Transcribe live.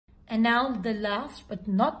And now the last but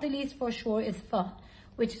not the least for sure is fur,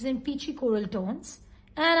 which is in peachy coral tones.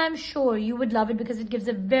 And I'm sure you would love it because it gives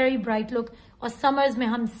a very bright look. और summers में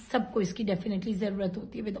हम सबको इसकी definitely ज़रूरत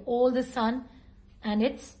होती है with all the sun and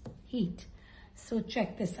its heat. So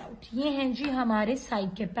check this out. ये हैं जी हमारे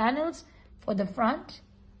side के panels for the front,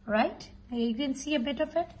 right? You can see a bit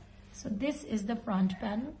of it. So this is the front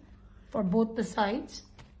panel for both the sides.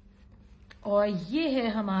 और ये है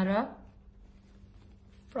हमारा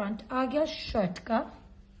front आ गया shirt का.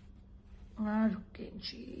 Okay,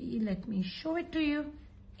 ji, let me show it to you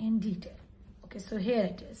in detail. Okay, so here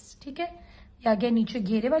it is. ठीक है? ये आ गया नीचे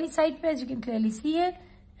घेरे वाली side पे, as you can clearly see it.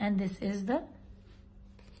 And this is the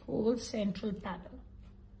whole central panel.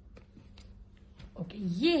 Okay,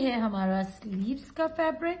 ये है हमारा sleeves का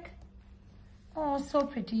fabric. Oh, so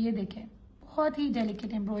pretty. ये देखें, बहुत ही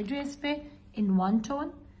delicate embroidery इस पे in one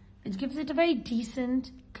tone, which gives it a very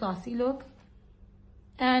decent, classy look.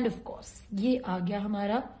 And of course, ये आ गया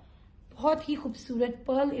हमारा बहुत ही खूबसूरत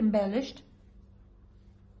pearl embellished.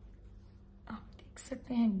 आप देख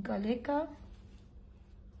सकते हैं गले का,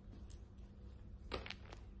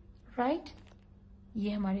 right?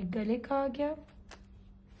 ये हमारे गले का आ गया,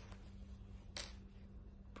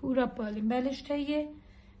 पूरा pearl embellished है ये.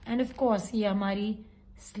 And of course, ये हमारी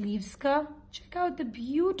sleeves का. Check out the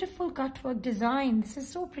beautiful cutwork design. This is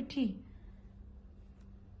so pretty.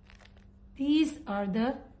 These are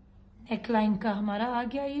the neckline का हमारा आ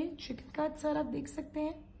गया ये chicken cut सर, आप देख सकते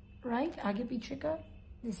हैं, right? आगे पीछे का.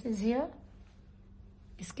 This is here.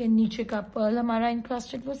 इसके नीचे का pearl हमारा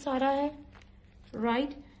encrusted वो सारा है,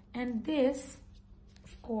 right? And this,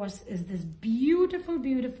 of course, is this beautiful,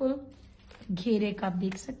 beautiful घेरे का आप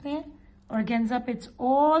देख सकते हैं. Organza पे it's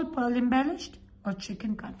all pearl embellished और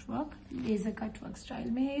chicken cut work, laser cut work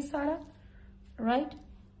style में है ये सारा, right?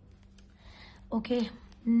 Okay,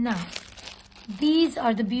 now these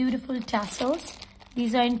are the beautiful tassels.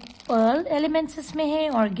 These are in pearl elements इसमें है,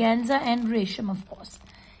 organza and resham of course.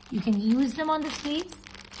 You can use them on the sleeves,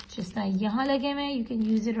 जिस तरह यहाँ लगे हुए हैं. You can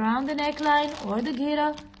use it around the neckline or the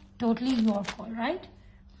घेरा, totally your call, right?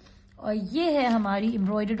 और ये है हमारी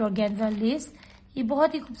embroidered organza lace. ये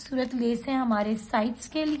बहुत ही खूबसूरत लेस है हमारे साइड्स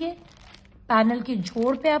के लिए. पैनल के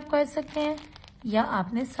जोड़ पे आप कर सकते हैं या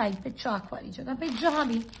आपने साइड पे चाक वाली जगह पे, जहां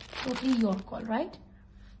भी, टोटली योर कॉल, राइट?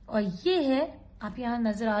 और ये है, आप यहाँ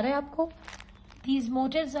नजर आ रहे हैं आपको, these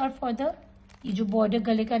motives are for the, ये जो बॉर्डर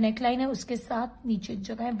गले का नेकलाइन है उसके साथ नीचे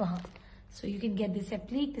जगह है वहां. So you can get this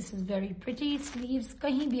एप्लीक. This is very pretty. Sleeves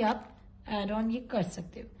कहीं भी आप एड ऑन ये कर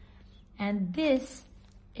सकते हो. एंड दिस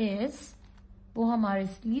इज, वो हमारे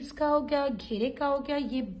स्लीव्स का हो गया, घेरे का हो गया,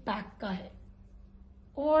 ये बैक का है.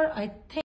 और आई थिंक